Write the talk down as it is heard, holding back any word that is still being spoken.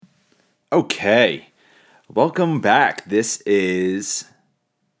Okay, welcome back. This is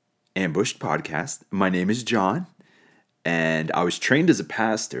Ambushed Podcast. My name is John, and I was trained as a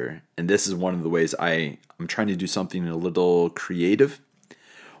pastor, and this is one of the ways I'm trying to do something a little creative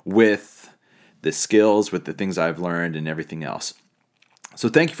with the skills, with the things I've learned, and everything else. So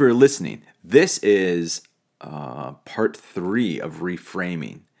thank you for listening. This is part 3 of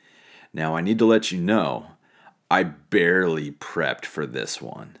reframing. Now, I need to let you know, I barely prepped for this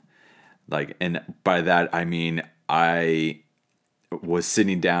one. And by that, I mean, I was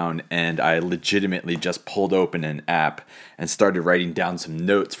sitting down and I legitimately just pulled open an app and started writing down some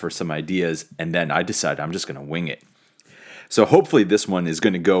notes for some ideas. And then I decided I'm just going to wing it. So hopefully this one is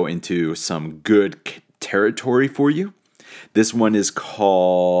going to go into some good territory for you. This one is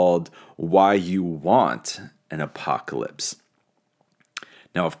called Why You Want an Apocalypse.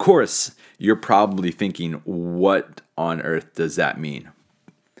 Now, of course, you're probably thinking, what on earth does that mean?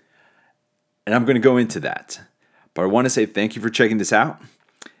 And I'm going to go into that. But I want to say thank you for checking this out.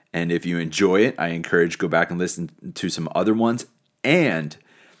 And if you enjoy it, I encourage you to go back and listen to some other ones. And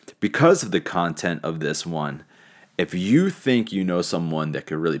because of the content of this one, if you think you know someone that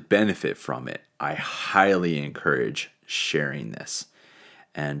could really benefit from it, I highly encourage sharing this.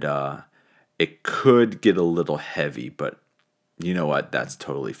 And it could get a little heavy, but you know what? That's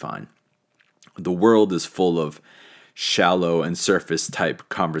totally fine. The world is full of shallow and surface type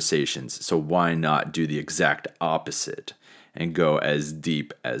conversations, so why not do the exact opposite and go as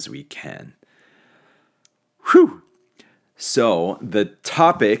deep as we can? Whew! So the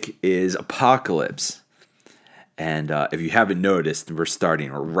topic is apocalypse, and if you haven't noticed, we're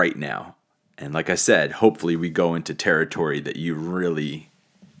starting right now. And like I said, hopefully we go into territory that you really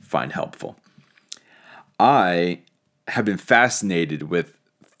find helpful. I have been fascinated with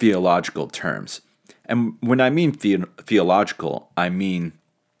theological terms. And when I mean theological, I mean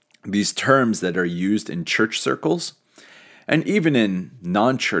these terms that are used in church circles and even in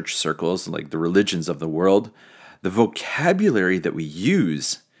non-church circles, like the religions of the world. The vocabulary that we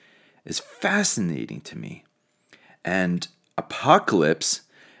use is fascinating to me. And apocalypse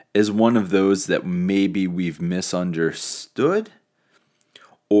is one of those that maybe we've misunderstood,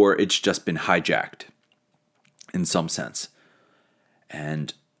 or it's just been hijacked in some sense.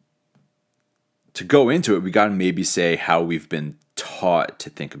 And to go into it, we got to maybe say how we've been taught to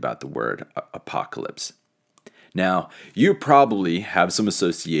think about the word apocalypse. Now, you probably have some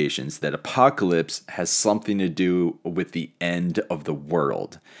associations that apocalypse has something to do with the end of the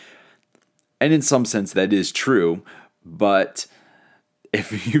world. And in some sense, that is true. But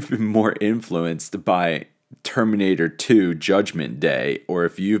if you've been more influenced by Terminator 2 Judgment Day, or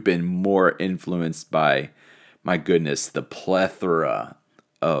if you've been more influenced by, my goodness, the plethora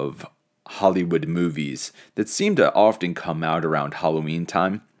of Hollywood movies that seem to often come out around Halloween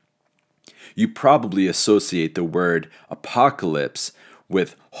time, you probably associate the word apocalypse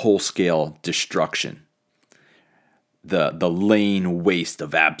with whole-scale destruction. The laying waste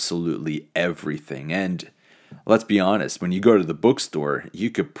of absolutely everything. And let's be honest, when you go to the bookstore,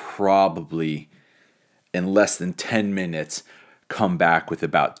 you could probably, in less than 10 minutes, come back with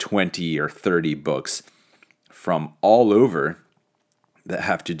about 20 or 30 books from all over that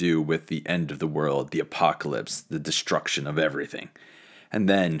have to do with the end of the world, the apocalypse, the destruction of everything. And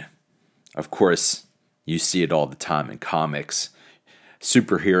then, of course, you see it all the time in comics.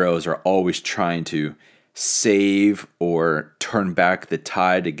 Superheroes are always trying to save or turn back the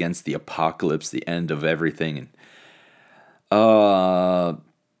tide against the apocalypse, the end of everything. And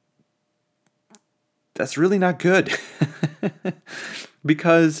that's really not good.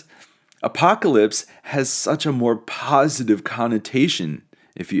 Because apocalypse has such a more positive connotation,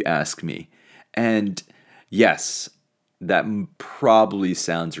 if you ask me. And yes, that probably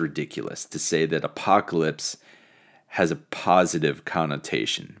sounds ridiculous to say that apocalypse has a positive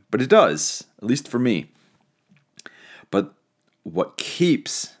connotation. But it does, at least for me. But what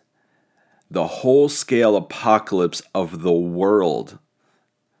keeps the whole-scale apocalypse of the world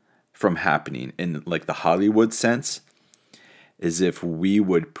from happening in like the Hollywood sense is if we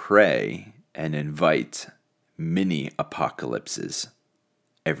would pray and invite mini apocalypses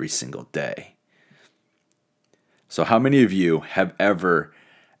every single day. So how many of you have ever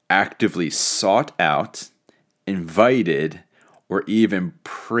actively sought out, invited, or even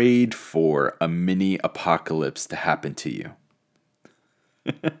prayed for a mini apocalypse to happen to you?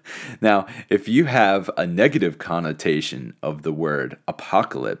 Now, if you have a negative connotation of the word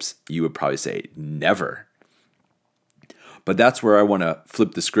apocalypse, you would probably say never. But that's where I want to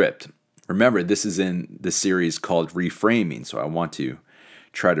flip the script. Remember, this is in the series called Reframing, so I want to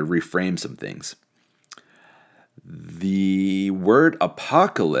try to reframe some things. The word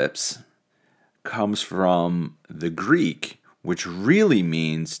apocalypse comes from the Greek, which really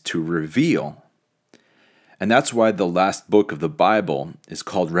means to reveal. And that's why the last book of the Bible is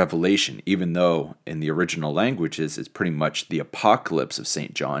called Revelation, even though in the original languages it's pretty much the Apocalypse of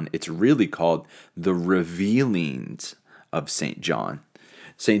St. John. It's really called the Revealings of St. John.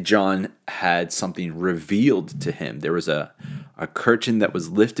 St. John had something revealed to him. There was a curtain that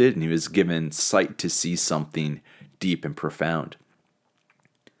was lifted, and he was given sight to see something deep and profound.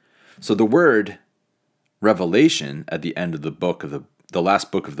 So the word Revelation at the end of the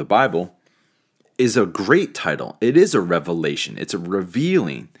last book of the Bible is a great title. It is a revelation. It's a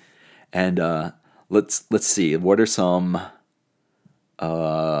revealing. And let's see. What are some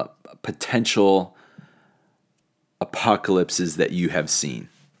potential apocalypses that you have seen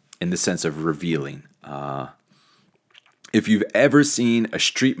in the sense of revealing? If you've ever seen a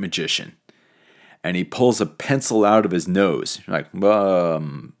street magician and he pulls a pencil out of his nose, you're like,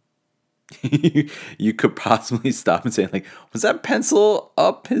 you could possibly stop and say, like, was that pencil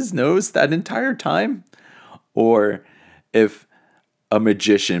up his nose that entire time? Or if a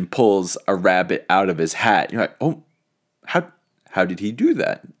magician pulls a rabbit out of his hat, you're like, oh, how did he do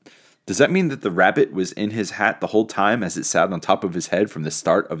that? Does that mean that the rabbit was in his hat the whole time as it sat on top of his head from the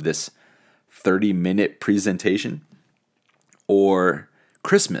start of this 30-minute presentation? Or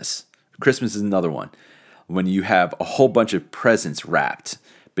Christmas. Christmas is another one. When you have a whole bunch of presents wrapped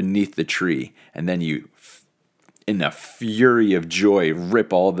beneath the tree, and then you, in a fury of joy,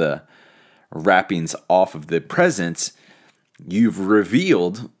 rip all the wrappings off of the presents, you've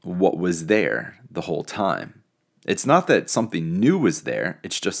revealed what was there the whole time. It's not that something new was there,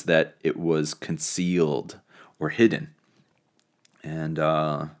 it's just that it was concealed or hidden. And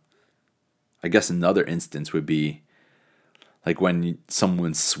I guess another instance would be like when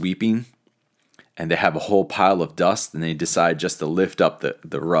someone's sweeping and they have a whole pile of dust and they decide just to lift up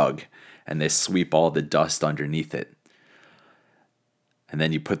the rug and they sweep all the dust underneath it. And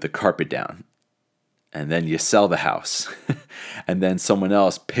then you put the carpet down and then you sell the house. And then someone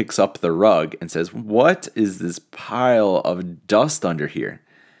else picks up the rug and says, what is this pile of dust under here?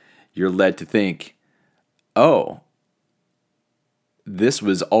 You're led to think, oh, this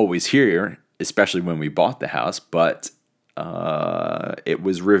was always here, especially when we bought the house, but it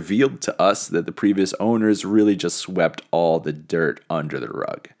was revealed to us that the previous owners really just swept all the dirt under the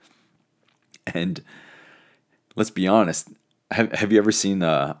rug. And let's be honest, have you ever seen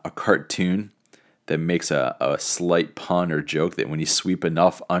a cartoon that makes a slight pun or joke that when you sweep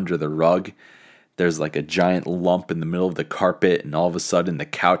enough under the rug, there's like a giant lump in the middle of the carpet, and all of a sudden the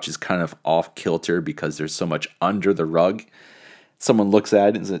couch is kind of off kilter because there's so much under the rug? Someone looks at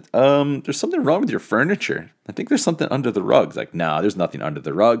it and says, there's something wrong with your furniture. I think there's something under the rug. It's like, nah, there's nothing under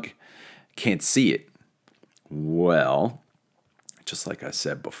the rug. Can't see it. Well, just like I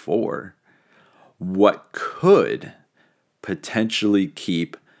said before, what could potentially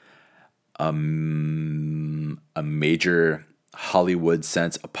keep a major Hollywood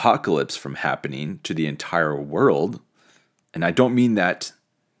sense apocalypse from happening to the entire world, and I don't mean that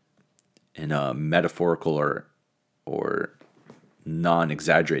in a metaphorical or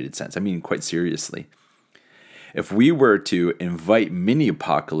non-exaggerated sense. I mean quite seriously. If we were to invite mini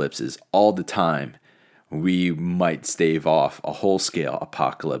apocalypses all the time, we might stave off a whole-scale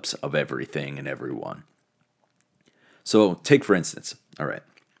apocalypse of everything and everyone. So take for instance, all right,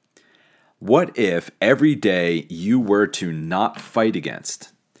 what if every day you were to not fight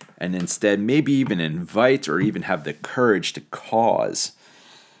against and instead maybe even invite or even have the courage to cause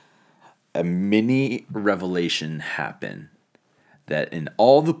a mini revelation happen, that in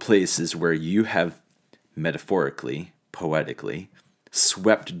all the places where you have metaphorically, poetically,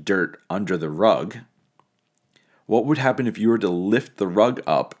 swept dirt under the rug, what would happen if you were to lift the rug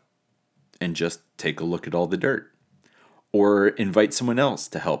up and just take a look at all the dirt? Or invite someone else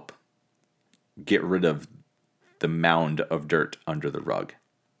to help get rid of the mound of dirt under the rug.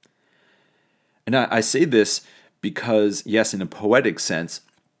 And I say this because, yes, in a poetic sense,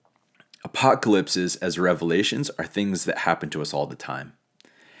 apocalypses as revelations are things that happen to us all the time.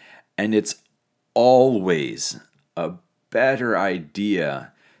 And it's always a better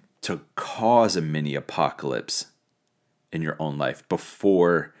idea to cause a mini apocalypse in your own life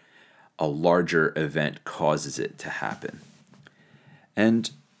before a larger event causes it to happen. And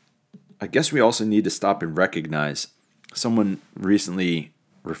I guess we also need to stop and recognize, someone recently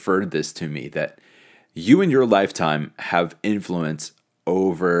referred this to me, that you in your lifetime have influence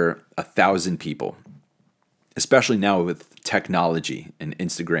over 1,000 people, especially now with technology and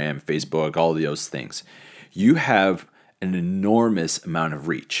Instagram, Facebook, all those things. You have an enormous amount of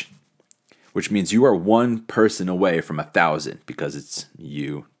reach, which means you are one person away from 1,000 because it's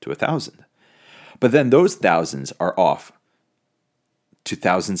you to 1,000. But then those thousands are off to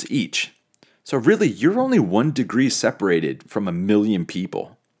thousands each. So really, you're only 1 degree separated from 1,000,000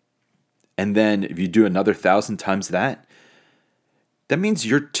 people. And then if you do another 1,000 times that, that means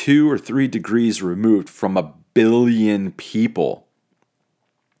you're 2 or 3 degrees removed from 1 billion people.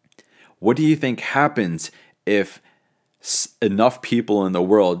 What do you think happens if enough people in the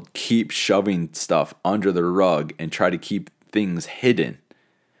world keep shoving stuff under the rug and try to keep things hidden?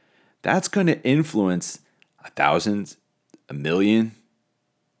 That's going to influence 1,000, 1,000,000,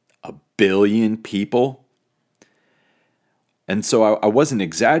 1 billion people. And so I wasn't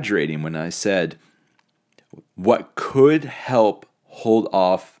exaggerating when I said what could help hold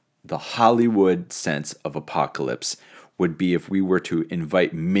off the Hollywood sense of apocalypse would be if we were to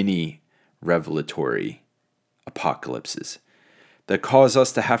invite mini revelatory apocalypses that cause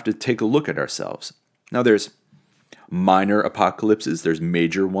us to have to take a look at ourselves. Now, there's minor apocalypses, there's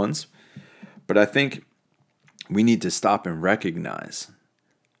major ones, but I think we need to stop and recognize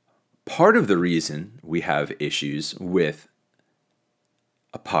part of the reason we have issues with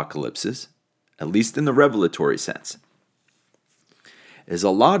apocalypses, at least in the revelatory sense, is a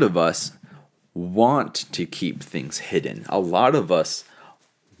lot of us want to keep things hidden. A lot of us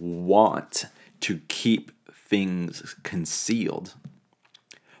want to keep things concealed.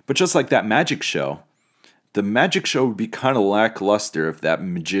 But just like that magic show, the magic show would be kind of lackluster if that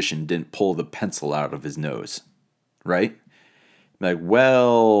magician didn't pull the pencil out of his nose, right? Like,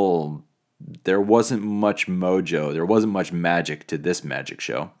 well, there wasn't much mojo, there wasn't much magic to this magic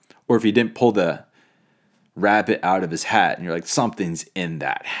show. Or if he didn't pull the rabbit out of his hat and you're like, something's in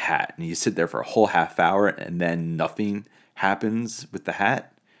that hat. And you sit there for a whole half hour and then nothing happens with the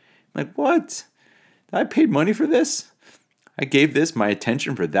hat. I'm like, what? I paid money for this? I gave this my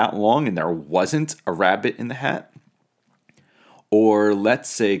attention for that long and there wasn't a rabbit in the hat? Or let's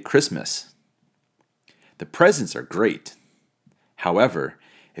say Christmas. The presents are great. However,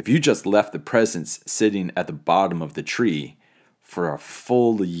 if you just left the presents sitting at the bottom of the tree for a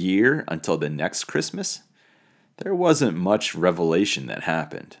full year until the next Christmas, there wasn't much revelation that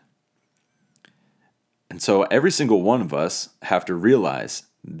happened. And so every single one of us have to realize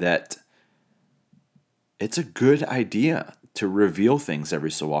that it's a good idea to reveal things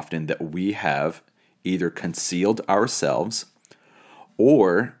every so often that we have either concealed ourselves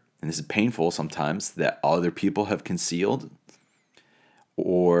or, and this is painful sometimes, that other people have concealed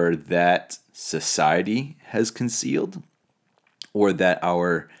or that society has concealed or that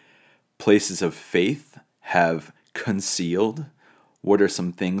our places of faith have concealed. What are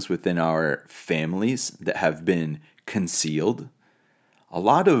some things within our families that have been concealed? A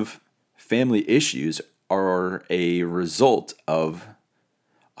lot of family issues are a result of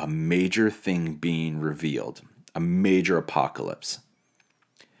a major thing being revealed, a major apocalypse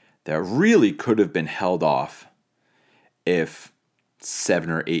that really could have been held off if 7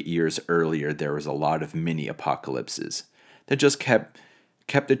 or 8 years earlier there was a lot of mini apocalypses that just kept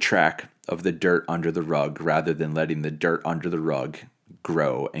a track of the dirt under the rug rather than letting the dirt under the rug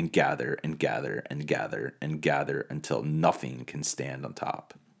grow and gather and gather and gather and gather until nothing can stand on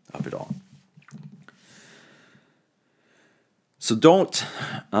top of it all. So don't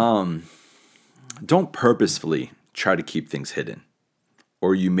purposefully try to keep things hidden,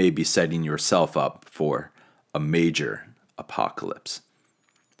 or you may be setting yourself up for a major apocalypse.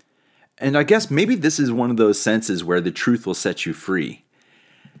 And I guess maybe this is one of those senses where the truth will set you free.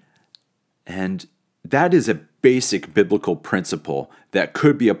 And that is a basic biblical principle that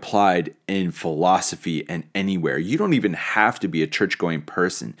could be applied in philosophy and anywhere. You don't even have to be a church-going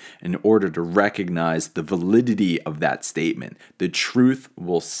person in order to recognize the validity of that statement. The truth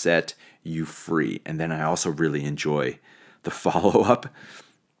will set you free. And then I also really enjoy the follow-up.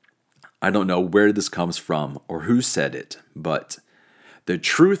 I don't know where this comes from or who said it, but the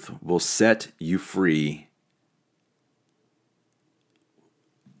truth will set you free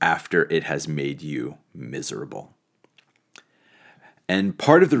after it has made you miserable. And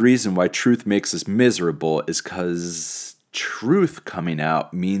part of the reason why truth makes us miserable is because truth coming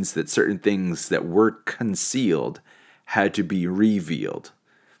out means that certain things that were concealed had to be revealed.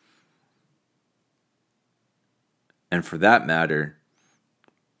 And for that matter,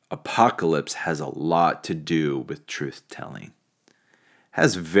 apocalypse has a lot to do with truth telling.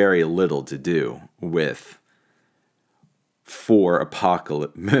 Has very little to do with four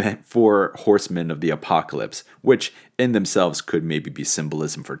horsemen of the apocalypse, which in themselves could maybe be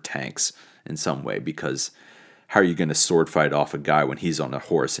symbolism for tanks in some way, because how are you going to sword fight off a guy when he's on a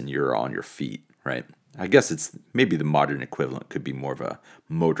horse and you're on your feet, right? I guess it's maybe the modern equivalent could be more of a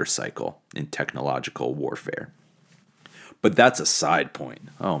motorcycle in technological warfare. But that's a side point.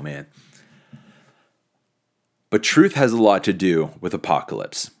 Oh, man. But truth has a lot to do with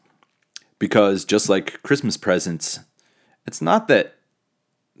apocalypse. Because just like Christmas presents, it's not that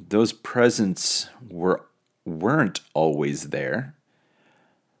those presents weren't always there,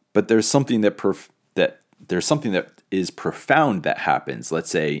 but there's something that is profound that happens.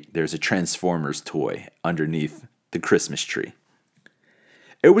 Let's say there's a Transformers toy underneath the Christmas tree.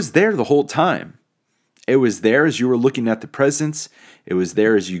 It was there the whole time. It was there as you were looking at the presents. It was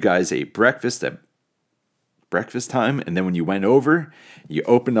there as you guys ate breakfast at breakfast time. And then when you went over, you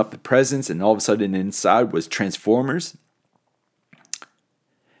opened up the presents and all of a sudden inside was Transformers.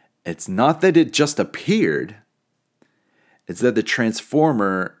 It's not that it just appeared. It's that the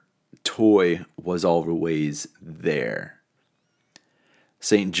Transformer toy was always there.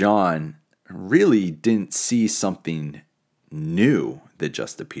 St. John really didn't see something new that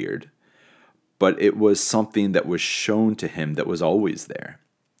just appeared, but it was something that was shown to him that was always there.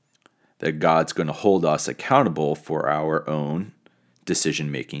 That God's going to hold us accountable for our own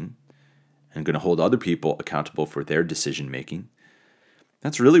decision making and going to hold other people accountable for their decision making.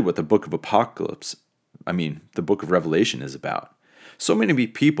 That's really what the book of the book of Revelation is about. So many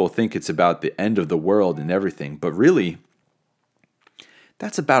people think it's about the end of the world and everything, but really,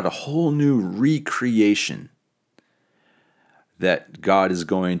 that's about a whole new recreation that God is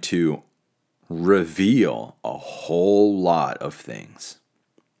going to reveal a whole lot of things.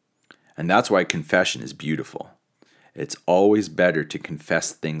 And that's why confession is beautiful. It's always better to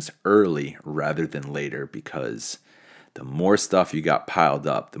confess things early rather than later, because the more stuff you got piled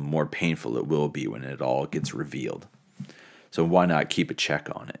up, the more painful it will be when it all gets revealed. So why not keep a check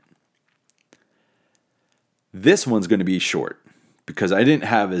on it? This one's going to be short because I didn't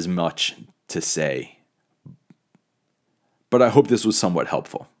have as much to say, but I hope this was somewhat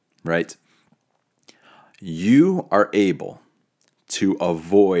helpful, right? You are able to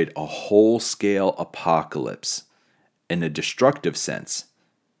avoid a whole-scale apocalypse in a destructive sense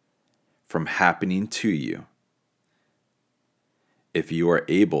from happening to you if you are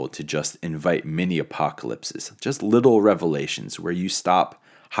able to just invite mini apocalypses, just little revelations where you stop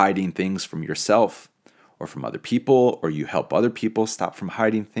hiding things from yourself or from other people, or you help other people stop from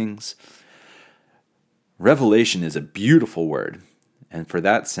hiding things. Revelation is a beautiful word, and for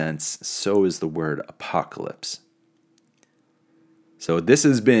that sense, so is the word apocalypse. So this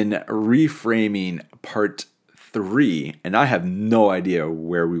has been Reframing Part 3, and I have no idea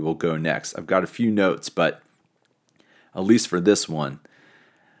where we will go next. I've got a few notes, but at least for this one,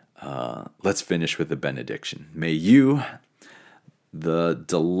 let's finish with a benediction. May you, the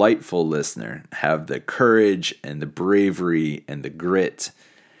delightful listener, have the courage and the bravery and the grit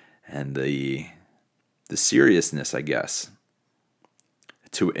and the seriousness, I guess,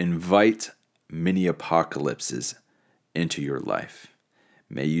 to invite mini apocalypses into your life.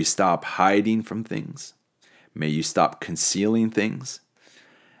 May you stop hiding from things. May you stop concealing things.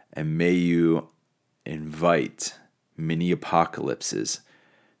 And may you invite mini apocalypses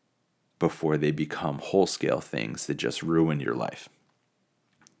before they become whole-scale things that just ruin your life.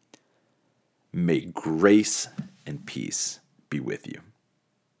 May grace and peace be with you.